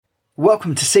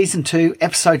Welcome to Season 2,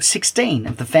 Episode 16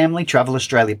 of the Family Travel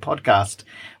Australia podcast.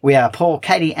 We are Paul,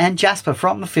 Katie and Jasper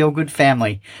from the Feel Good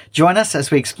family. Join us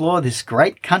as we explore this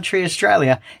great country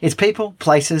Australia, its people,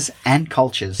 places and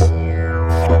cultures.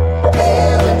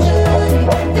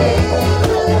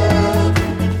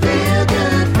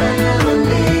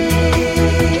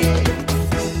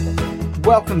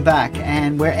 Welcome back,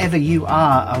 and wherever you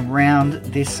are around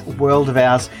this world of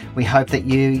ours, we hope that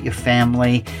you, your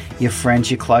family, your friends,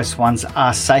 your close ones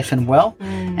are safe and well.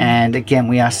 And again,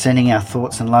 we are sending our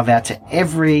thoughts and love out to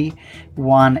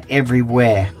everyone,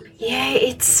 everywhere. Yeah,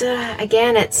 it's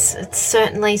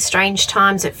certainly strange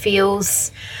times. It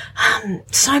feels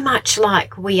so much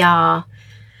like we are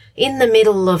in the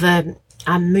middle of a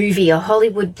movie, a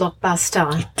Hollywood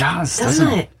blockbuster. It does, doesn't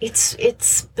it?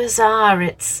 It's bizarre.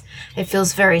 It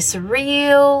feels very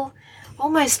surreal,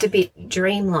 almost a bit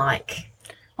dreamlike.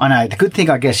 I know. The good thing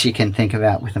I guess you can think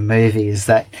about with a movie is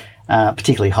that,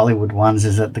 particularly Hollywood ones,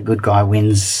 is that the good guy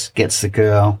wins, gets the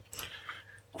girl.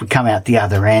 We come out the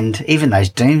other end. Even those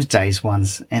Doomsdays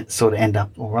ones sort of end up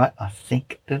all right, I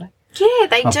think, do they? Yeah,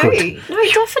 they do. Good. No,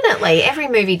 definitely. Every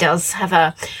movie does have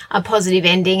a positive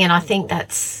ending, and I think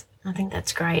that's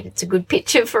great. It's a good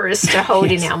picture for us to hold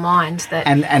Yes. in our mind. That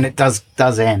And it does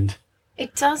end.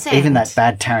 it does end. Even that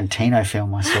bad Tarantino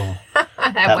film I saw.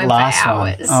 that went last for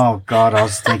one. hours. Oh, God, I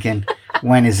was thinking,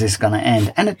 when is this going to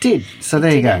end? And it did. So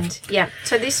there you go. End. Yeah.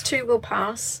 So this too will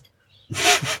pass.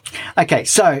 Okay,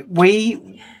 so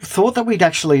we thought that we'd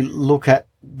actually look at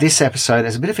this episode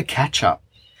as a bit of a catch-up.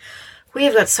 We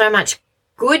have got so much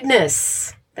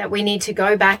goodness that we need to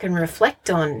go back and reflect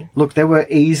on. Look, there were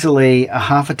easily a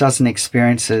half a dozen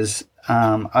experiences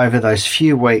over those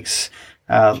few weeks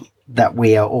that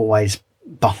we are always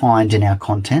behind in our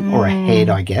content, or ahead,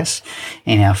 I guess,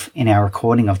 in our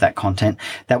recording of that content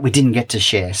that we didn't get to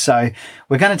share. So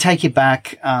we're going to take you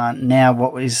back now,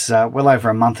 what was well over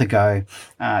a month ago,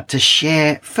 to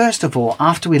share. First of all,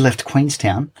 after we left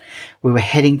Queenstown, we were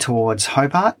heading towards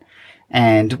Hobart.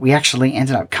 And we actually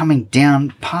ended up coming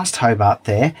down past Hobart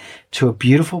there to a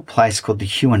beautiful place called the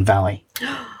Huon Valley.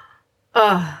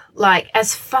 Oh, like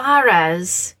as far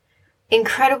as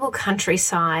incredible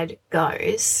countryside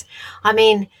goes, I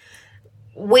mean,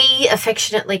 we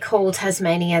affectionately call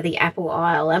Tasmania the Apple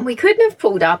Isle, and we couldn't have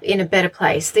pulled up in a better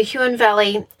place. The Huon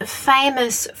Valley,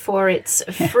 famous for its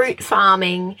fruit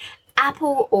farming,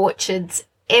 apple orchards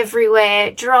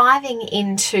everywhere, driving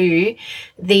into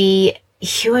the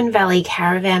Huon Valley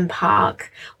Caravan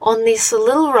Park on this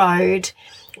little road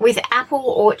with apple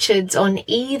orchards on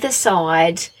either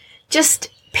side, just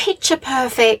picture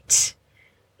perfect,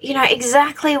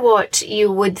 exactly what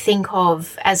you would think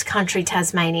of as country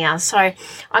Tasmania. So,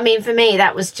 I mean, for me,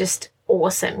 that was just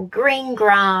awesome. Green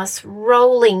grass,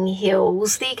 rolling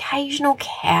hills, the occasional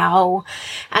cow,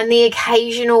 and the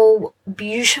occasional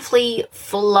beautifully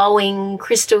flowing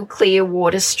crystal clear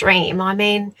water stream. I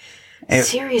mean,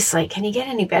 seriously, can you get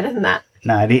any better than that?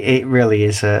 No, it really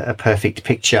is a perfect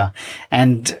picture.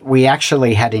 And we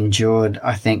actually had endured,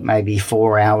 I think, maybe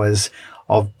 4 hours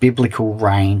of biblical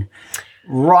rain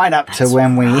right up to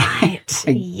when right.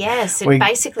 Yes, it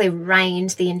basically rained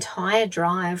the entire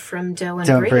drive from Derwent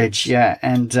Bridge. Yeah.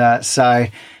 And so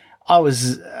I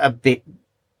was a bit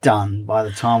done by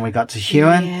the time we got to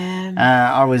Huon.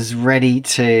 Yeah. I was ready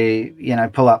to,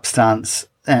 pull up stumps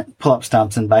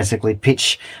and basically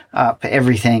pitch up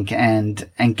everything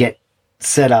and get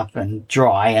set up and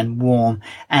dry and warm.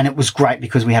 And it was great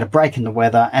because we had a break in the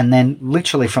weather, and then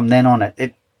literally from then on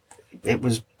it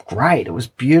was great. It was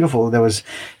beautiful. There was,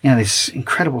 this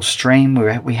incredible stream.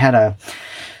 We had I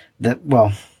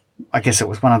guess it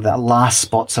was one of the last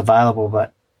spots available,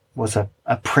 but was a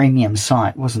premium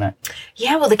site, wasn't it?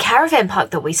 Yeah, well, the caravan park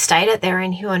that we stayed at there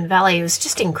in Huon Valley was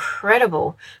just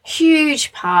incredible.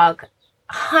 Huge park,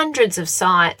 hundreds of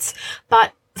sites,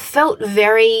 but felt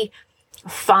very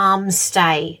farm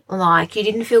stay. Like, you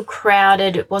didn't feel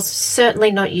crowded. It was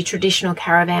certainly not your traditional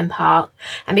caravan park.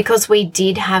 And because we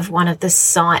did have one of the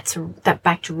sites that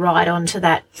backed right onto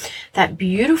that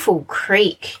beautiful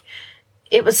creek,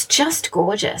 it was just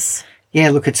gorgeous.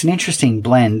 Yeah, look, it's an interesting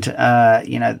blend.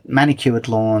 Manicured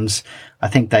lawns, I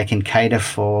think they can cater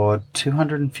for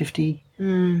 250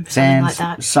 something vans, like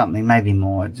that. Something, maybe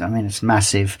more. I mean, it's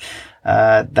massive.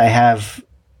 They have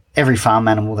every farm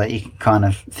animal that you can kind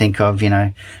of think of,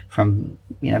 from,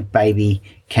 baby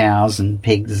cows and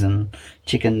pigs and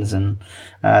chickens. And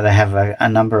they have a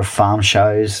number of farm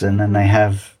shows, and then they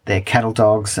have their cattle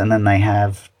dogs, and then they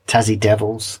have Tassie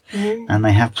Devils, and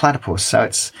they have platypus. So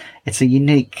it's a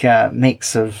unique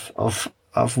mix of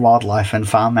wildlife and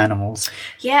farm animals.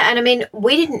 Yeah, and I mean,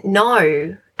 we didn't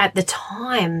know at the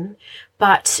time,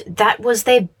 but that was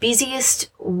their busiest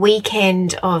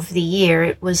weekend of the year.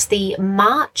 It was the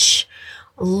March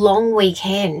long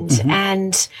weekend,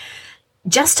 and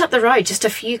just up the road, just a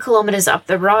few kilometres up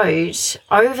the road,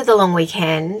 over the long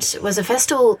weekend, was a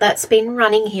festival that's been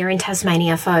running here in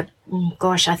Tasmania for,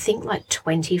 I think like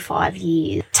 25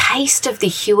 years. Taste of the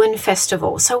Huon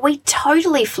Festival. So we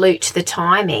totally fluked the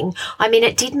timing. I mean,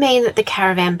 it did mean that the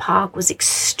caravan park was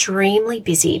extremely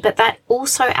busy, but that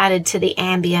also added to the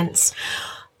ambience.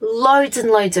 Loads and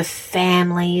loads of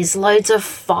families, loads of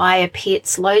fire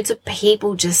pits, loads of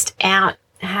people just out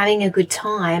having a good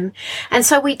time. And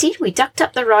so we ducked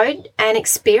up the road and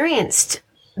experienced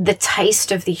the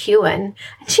taste of the Huon,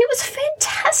 and she was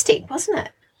fantastic, wasn't it?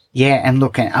 Yeah, and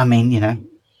look, I mean,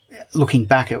 looking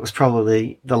back, it was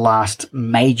probably the last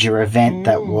major event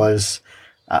that was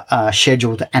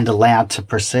scheduled and allowed to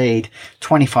proceed.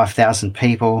 25,000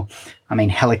 people, I mean,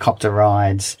 helicopter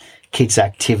rides, kids'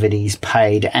 activities,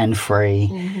 paid and free,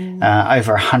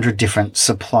 over 100 different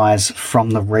suppliers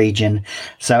from the region.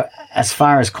 So as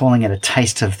far as calling it a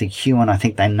taste of the Huon, I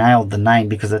think they nailed the name,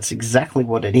 because that's exactly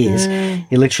what it is.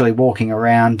 You're literally walking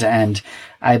around and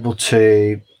able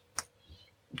to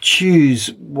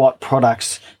choose what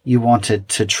products you wanted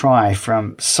to try,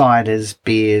 from ciders,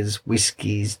 beers,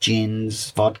 whiskies,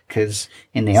 gins, vodkas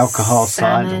in the alcohol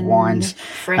side, wines,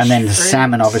 and then the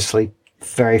salmon, obviously,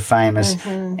 very famous,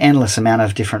 endless amount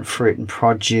of different fruit and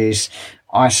produce,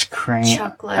 ice cream,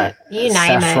 chocolate, you name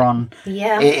saffron. It.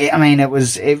 Yeah.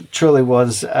 It truly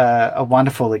was a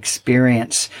wonderful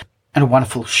experience and a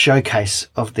wonderful showcase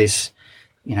of this,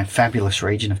 fabulous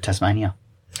region of Tasmania.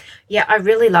 Yeah, I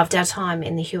really loved our time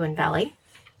in the Huon Valley.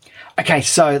 Okay,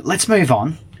 so let's move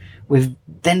on. We've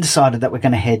then decided that we're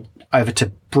going to head over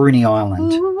to Bruny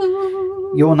Island.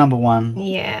 Ooh. Your number one.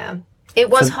 Yeah. It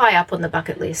was high up on the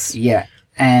bucket list. Yeah,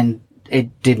 and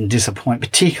it didn't disappoint,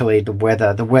 particularly the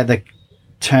weather. The weather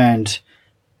turned,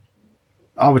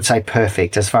 I would say,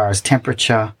 perfect as far as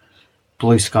temperature,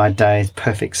 blue sky days,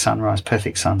 perfect sunrise,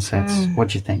 perfect sunsets. What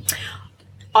do you think?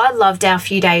 I loved our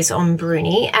few days on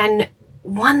Bruny, and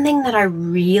one thing that I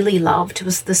really loved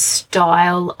was the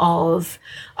style of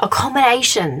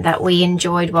accommodation that we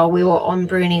enjoyed while we were on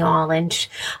Bruny Island.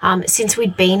 Since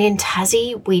we'd been in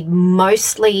Tassie, we'd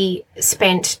mostly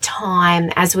spent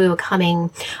time as we were coming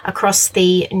across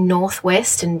the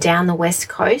northwest and down the west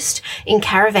coast in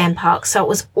caravan parks. So it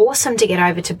was awesome to get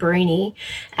over to Bruny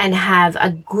and have a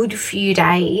good few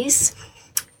days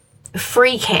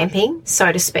free camping,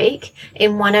 so to speak,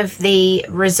 in one of the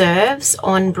reserves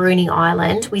on Bruny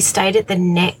Island. We stayed at the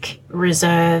Neck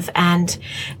Reserve, and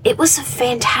it was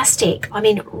fantastic. I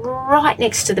mean, right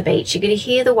next to the beach, you could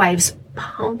hear the waves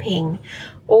pumping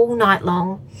all night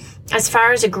long. As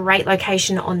far as a great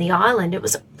location on the island, it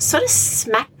was sort of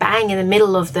smack bang in the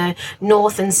middle of the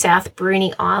North and South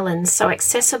Bruny Islands, so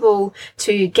accessible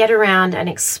to get around and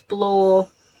explore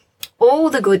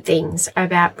all the good things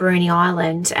about Bruny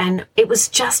Island. And it was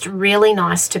just really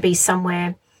nice to be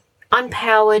somewhere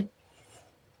unpowered,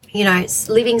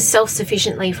 living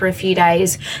self-sufficiently for a few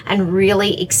days and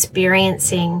really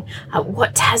experiencing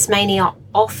what Tasmania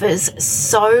offers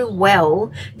so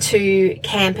well to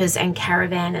campers and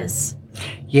caravanners.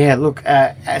 Yeah, look,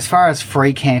 as far as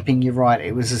free camping, you're right.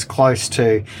 It was as close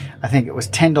to, I think it was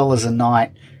 $10 a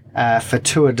night for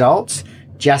 2 adults.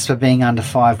 Jasper being under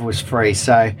 5 was free.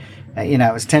 So,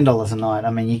 it was $10 a night.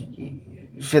 I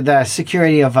mean, for the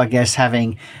security of, I guess,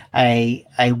 having a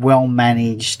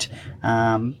well-managed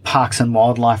parks and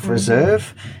wildlife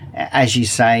reserve, as you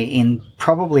say, in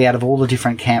probably out of all the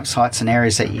different campsites and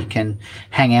areas that you can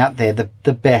hang out there,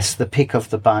 the pick of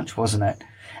the bunch, wasn't it?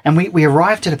 And we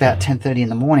arrived at about 10:30 in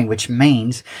the morning, which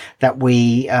means that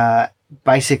we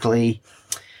basically,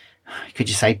 could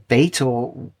you say, beat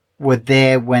or were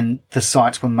there when the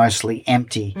sites were mostly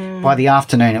empty. By the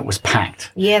afternoon, it was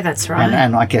packed. Yeah, that's right.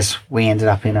 And I guess we ended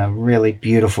up in a really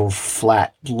beautiful,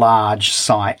 flat, large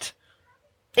site.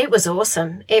 It was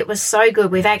awesome. It was so good.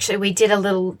 We did a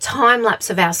little time lapse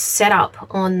of our setup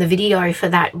on the video for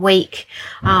that week,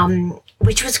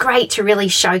 which was great to really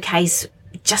showcase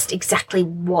just exactly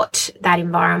what that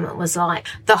environment was like.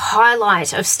 The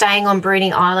highlight of staying on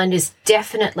Bruny Island is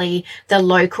definitely the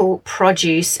local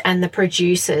produce and the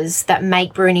producers that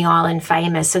make Bruny Island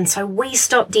famous. And so we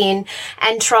stopped in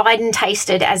and tried and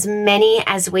tasted as many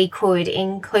as we could,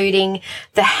 including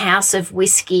the House of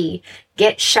Whiskey,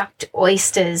 get shucked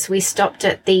oysters. We stopped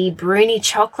at the Bruni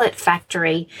Chocolate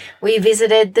Factory. We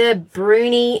visited the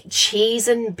Bruni Cheese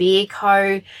and Beer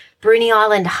Co., Bruni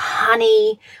Island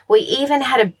Honey. We even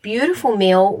had a beautiful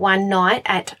meal one night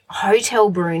at Hotel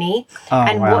Bruni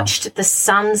and watched the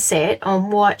sunset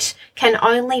on what can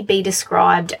only be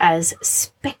described as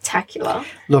spectacular.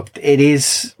 Look, it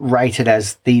is rated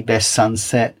as the best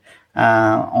sunset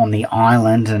on the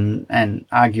island and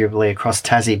arguably across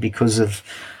Tassie because of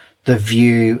the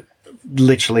view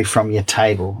literally from your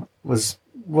table was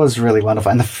really wonderful.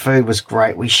 And the food was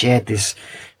great. We shared this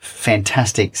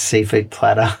fantastic seafood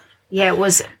platter. Yeah, it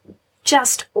was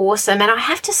just awesome. And I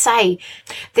have to say,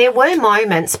 there were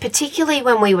moments, particularly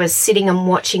when we were sitting and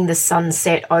watching the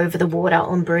sunset over the water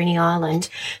on Bruni Island,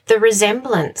 the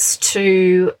resemblance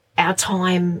to our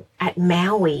time at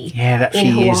Maui that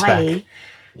in few years Hawaii. back.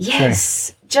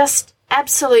 Yes, just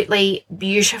absolutely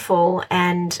beautiful,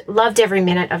 and loved every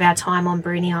minute of our time on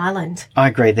Bruni Island. I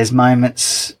agree. There's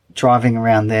moments driving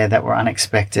around there that were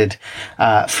unexpected.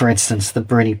 For instance, the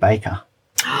Bruni Baker.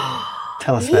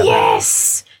 Tell us about that.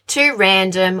 Yes, 2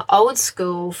 random old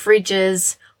school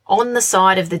fridges on the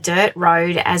side of the dirt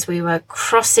road as we were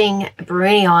crossing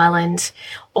Bruni Island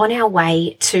on our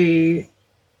way to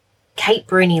Cape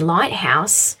Bruni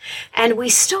Lighthouse, and we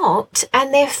stopped,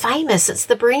 and they're famous. It's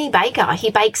the Bruni Baker.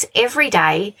 He bakes every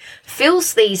day,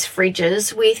 fills these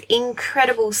fridges with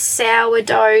incredible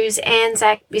sourdoughs,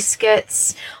 Anzac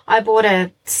biscuits. I bought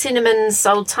a cinnamon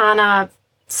sultana,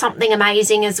 something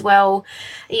amazing as well.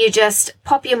 You just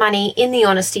pop your money in the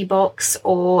honesty box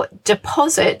or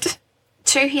deposit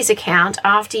to his account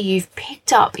after you've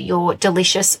picked up your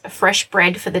delicious fresh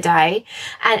bread for the day.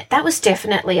 And that was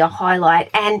definitely a highlight.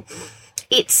 And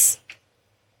it's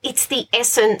the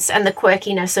essence and the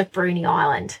quirkiness of Bruni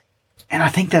Island. And I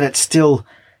think that it's still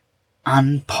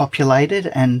unpopulated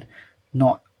and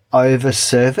not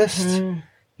over-serviced.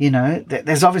 You know,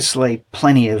 there's obviously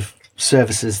plenty of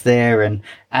services there and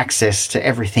access to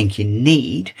everything you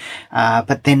need.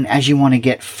 But then as you want to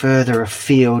get further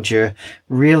afield, you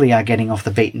really are getting off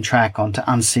the beaten track onto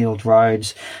unsealed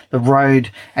roads. The road,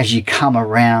 as you come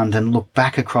around and look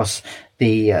back across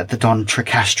the Don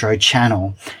Tricastro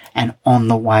Channel and on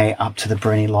the way up to the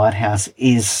Bruni Lighthouse,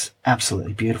 is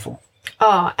absolutely beautiful.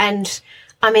 Oh, and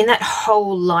I mean, that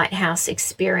whole lighthouse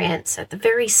experience at the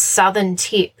very southern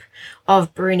tip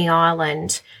of Bruni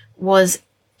Island was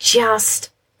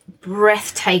just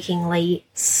breathtakingly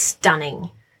stunning.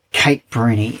 Cape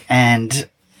Bruni, and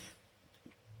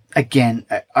again,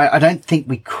 I don't think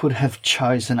we could have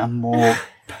chosen a more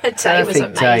The day was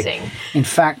amazing. Day. In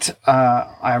fact,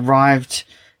 I arrived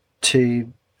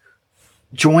to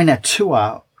join a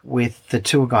tour with the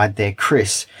tour guide there,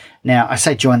 Chris. Now, I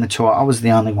say join the tour. I was the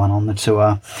only one on the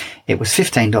tour. It was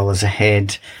 $15 a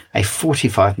head, a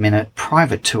 45-minute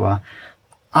private tour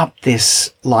up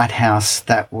this lighthouse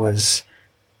that was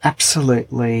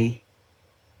absolutely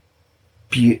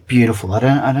beautiful. I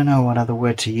don't know what other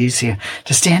word to use here.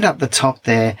 To stand up the top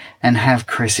there and have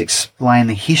Chris explain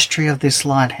the history of this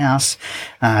lighthouse,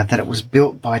 that it was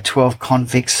built by 12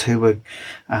 convicts who were,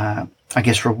 I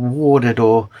guess, rewarded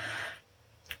or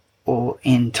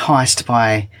enticed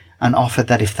by an offer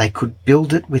that if they could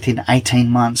build it within 18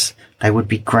 months, they would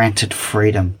be granted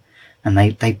freedom. And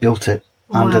they built it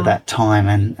under that time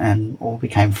and all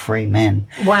became free men.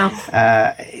 Wow.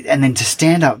 And then to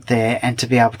stand up there and to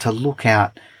be able to look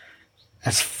out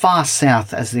as far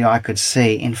south as the eye could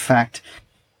see. In fact,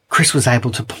 Chris was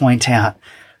able to point out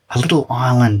a little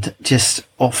island just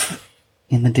off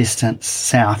in the distance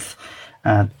south,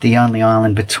 the only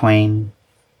island between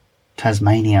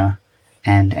Tasmania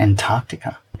and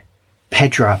Antarctica.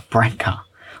 Pedra Branca,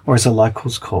 or as the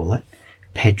locals call it,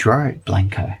 Pedro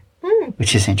Blanco.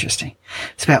 Which is interesting.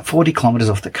 It's about 40 kilometres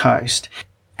off the coast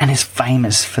and is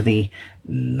famous for the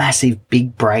massive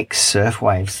big break surf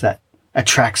waves that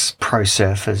attracts pro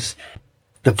surfers.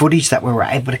 The footage that we were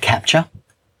able to capture,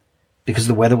 because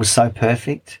the weather was so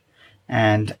perfect,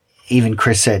 and even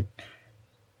Chris said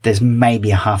there's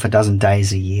maybe a half a dozen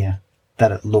days a year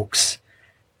that it looks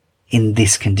in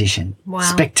this condition. Wow.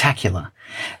 Spectacular.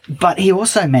 But he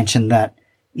also mentioned that,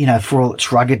 you know, for all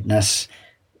its ruggedness,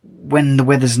 when the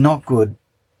weather's not good,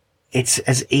 it's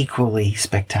as equally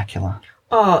spectacular.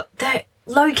 Oh, the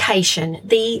location,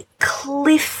 the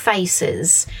cliff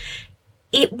faces,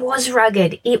 it was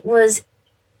rugged, it was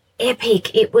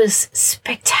epic, it was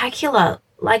spectacular,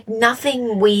 like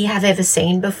nothing we have ever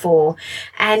seen before.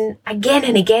 And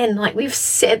again, like we've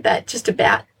said that just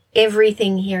about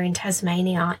everything here in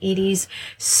Tasmania, it is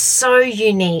so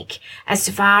unique as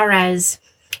far as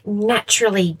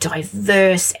naturally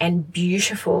diverse and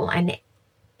beautiful, and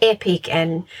epic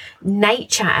and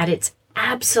nature at its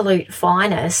absolute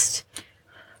finest.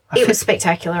 It was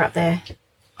spectacular up there.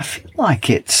 I feel like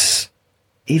it's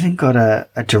even got a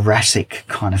Jurassic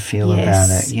kind of feel about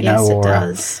it, you know, yes, or it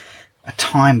does. a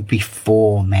time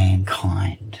before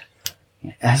mankind,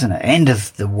 hasn't it? End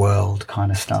of the world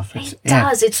kind of stuff. It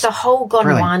does. It's the whole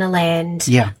Gondwana land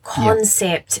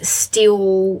concept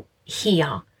still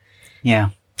here. Yeah,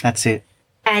 that's it.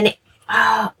 And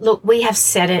look, we have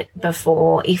said it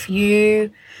before. If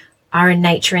you are a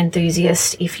nature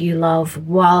enthusiast, if you love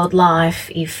wildlife,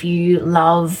 if you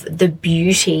love the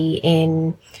beauty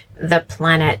in the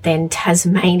planet, then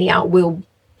Tasmania will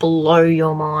blow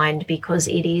your mind because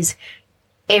it is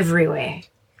everywhere.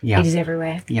 Yeah. It is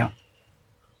everywhere. Yeah.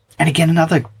 And again,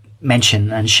 another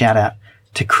mention and shout out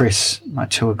to Chris, my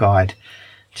tour guide.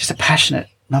 Just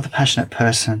another passionate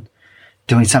person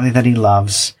doing something that he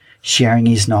loves, sharing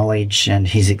his knowledge and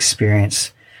his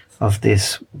experience of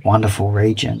this wonderful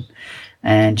region.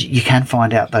 And you can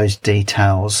find out those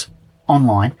details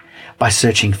online by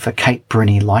searching for Cape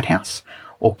Bruni Lighthouse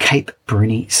or Cape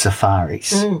Bruni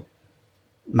Safaris.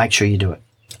 Make sure you do it.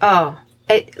 Oh,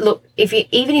 look,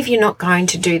 even if you're not going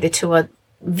to do the tour,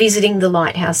 visiting the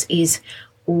lighthouse is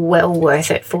well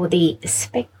worth it for the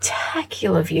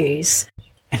spectacular views.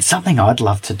 And something I'd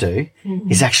love to do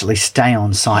is actually stay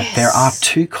on site. Yes. There are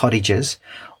 2 cottages.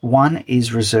 One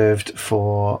is reserved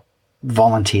for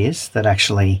volunteers that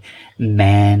actually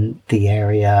man the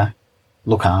area,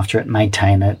 look after it,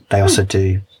 maintain it. They also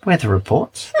do weather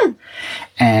reports.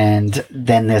 And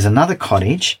then there's another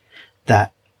cottage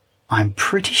that I'm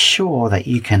pretty sure that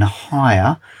you can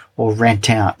hire or rent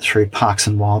out through Parks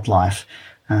and Wildlife,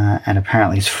 and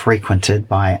apparently is frequented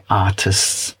by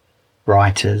artists,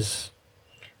 writers.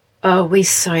 Oh, we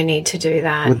so need to do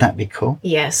that. Wouldn't that be cool?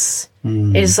 Yes.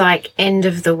 It's like end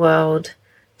of the world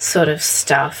sort of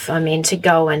stuff. I mean, to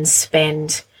go and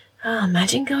spend,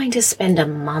 imagine going to spend a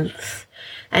month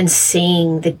and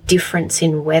seeing the difference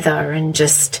in weather and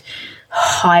just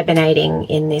hibernating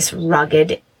in this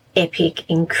rugged, epic,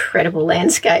 incredible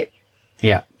landscape.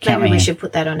 Yeah. Maybe we should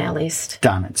put that on our list.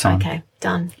 Done. It's on. Okay,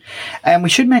 done. And we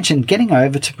should mention getting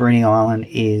over to Bruny Island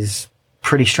is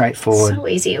pretty straightforward. So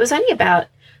easy. It was only about,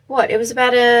 it was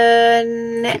about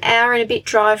an hour and a bit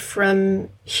drive from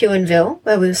Huonville,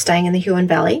 where we were staying in the Huon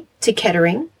Valley, to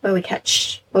Kettering, where we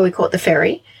caught the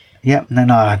ferry. Yep.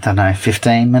 No, I don't know,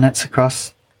 15 minutes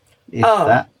across, if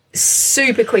that.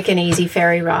 Super quick and easy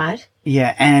ferry ride.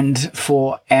 Yeah, and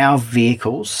for our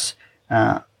vehicles,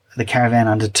 the caravan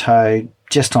under tow,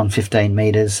 just on 15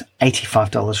 metres,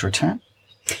 $85 return.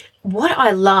 What I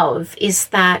love is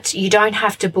that you don't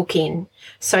have to book in.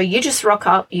 So you just rock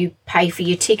up, you pay for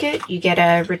your ticket, you get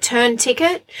a return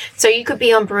ticket. So you could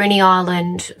be on Bruny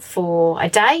Island for a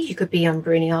day, you could be on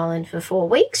Bruny Island for 4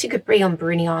 weeks, you could be on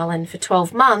Bruny Island for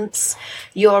 12 months.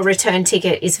 Your return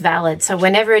ticket is valid. So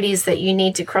whenever it is that you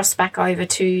need to cross back over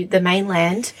to the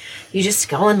mainland, you just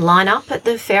go and line up at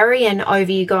the ferry and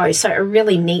over you go. So a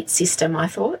really neat system, I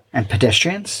thought. And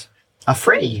pedestrians are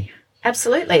free.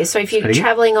 Absolutely. So if you're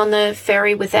travelling on the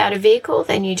ferry without a vehicle,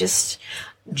 then you just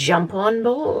jump on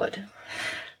board.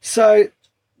 So,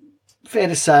 fair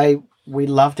to say, we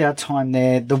loved our time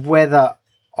there. The weather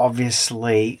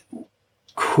obviously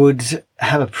could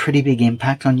have a pretty big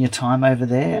impact on your time over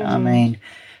there. I mean,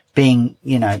 being,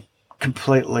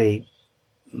 completely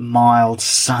mild,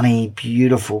 sunny,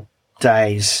 beautiful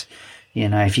days.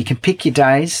 If you can pick your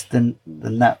days, then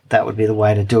that would be the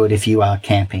way to do it if you are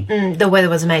camping. The weather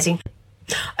was amazing.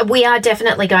 We are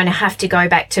definitely going to have to go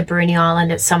back to Bruny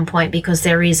Island at some point because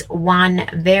there is one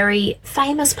very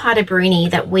famous part of Bruny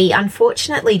that we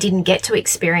unfortunately didn't get to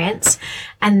experience,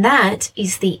 and that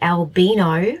is the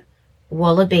albino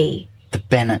wallaby. The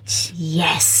Bennett's.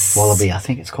 Yes. Wallaby, I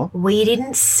think it's called. We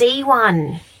didn't see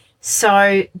one.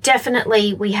 So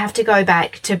definitely we have to go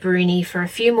back to Bruny for a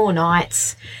few more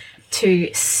nights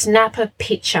to snap a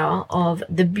picture of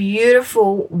the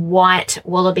beautiful white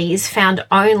wallabies found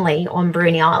only on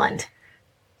Bruny Island.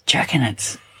 Do you reckon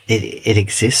it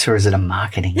exists, or is it a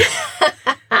marketing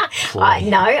ploy?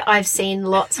 No, I've seen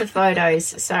lots of photos,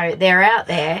 so they're out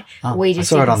there. We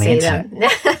just didn't see them.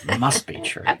 It must be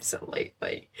true.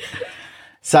 Absolutely.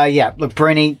 So, yeah, look,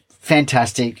 Bruny,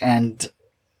 fantastic and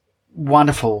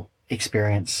wonderful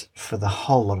experience for the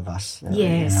whole lot of us.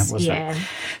 Yes, yeah.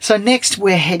 So next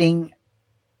we're heading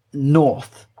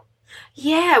north.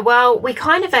 Yeah, well, we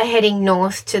kind of are heading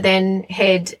north to then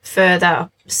head further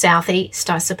southeast,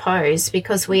 I suppose,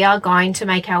 because we are going to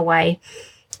make our way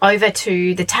over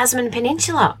to the Tasman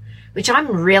Peninsula, which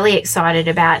I'm really excited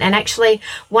about. And actually,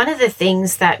 one of the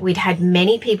things that we'd had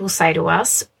many people say to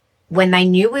us when they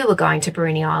knew we were going to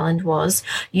Bruny Island was,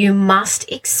 you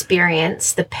must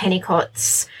experience the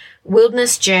Pennicotts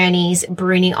Wilderness Journeys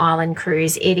Bruny Island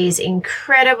cruise. It is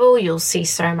incredible. You'll see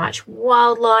so much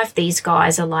wildlife. These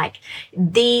guys are like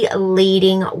the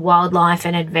leading wildlife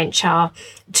and adventure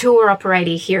tour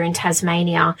operator here in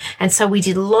Tasmania. And so we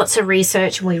did lots of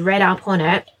research and we read up on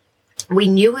it. We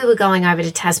knew we were going over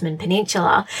to Tasman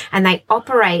Peninsula, and they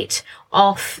operate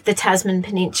off the Tasman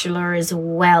Peninsula as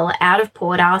well, out of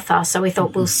Port Arthur. So we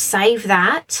thought we'll save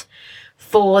that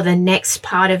for the next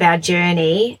part of our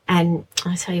journey. And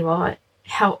I tell you what,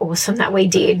 how awesome that we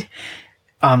did.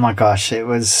 Oh my gosh, it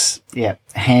was,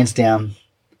 hands down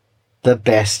the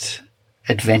best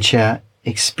adventure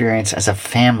experience as a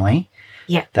family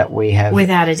that we have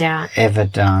without a doubt ever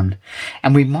done.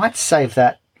 And we might save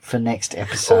that for next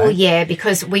episode. Oh yeah,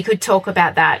 because we could talk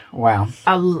about that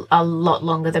a lot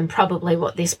longer than probably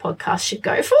what this podcast should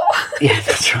go for. Yeah,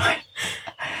 that's right.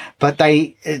 But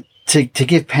they, to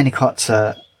give Pennicotts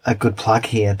a good plug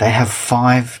here, they have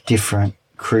 5 different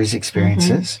cruise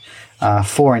experiences,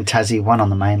 4 in Tassie, 1 on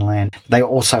the mainland. They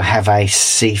also have a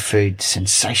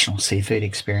sensational seafood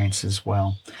experience as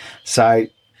well. So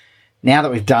now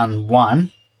that we've done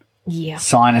one,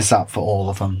 sign us up for all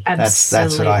of them. Absolutely.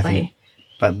 That's what I think.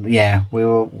 But yeah, we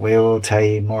will tell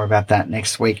you more about that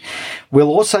next week. We'll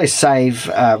also save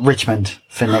Richmond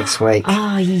for next week.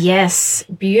 Oh yes,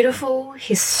 beautiful,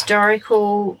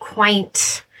 historical,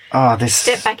 quaint. Oh, this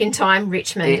step back in time,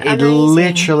 Richmond. It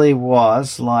literally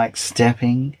was like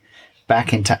stepping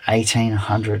back into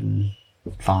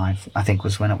 1805. I think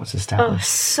was when it was established. Oh,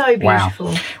 so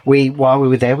beautiful. Wow. While we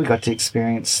were there, we got to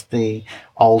experience the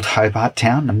old Hobart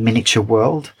town, a miniature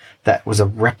world that was a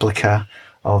replica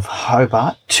of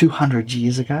Hobart 200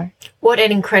 years ago. What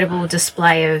an incredible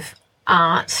display of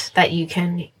art that you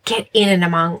can get in and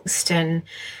amongst and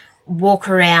walk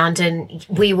around, and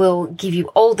we will give you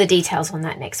all the details on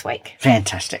that next week.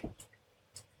 Fantastic.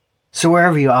 So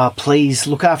wherever you are, please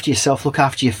look after yourself, look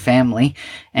after your family,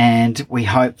 and we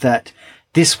hope that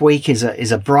this week is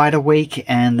a brighter week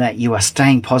and that you are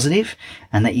staying positive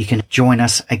and that you can join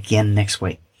us again next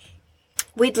week.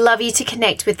 We'd love you to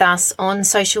connect with us on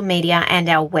social media and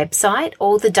our website,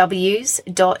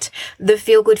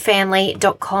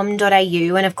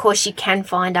 allthews.thefeelgoodfamily.com.au. And of course, you can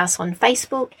find us on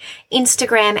Facebook,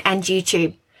 Instagram, and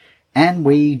YouTube. And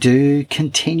we do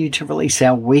continue to release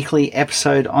our weekly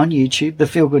episode on YouTube, The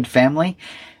Feel Good Family,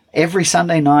 every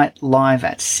Sunday night live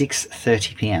at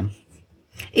 6:30 p.m.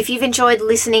 If you've enjoyed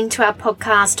listening to our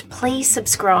podcast, please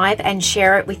subscribe and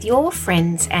share it with your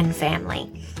friends and family.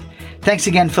 Thanks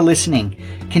again for listening.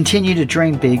 Continue to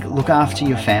dream big, look after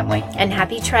your family. And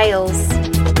happy trails.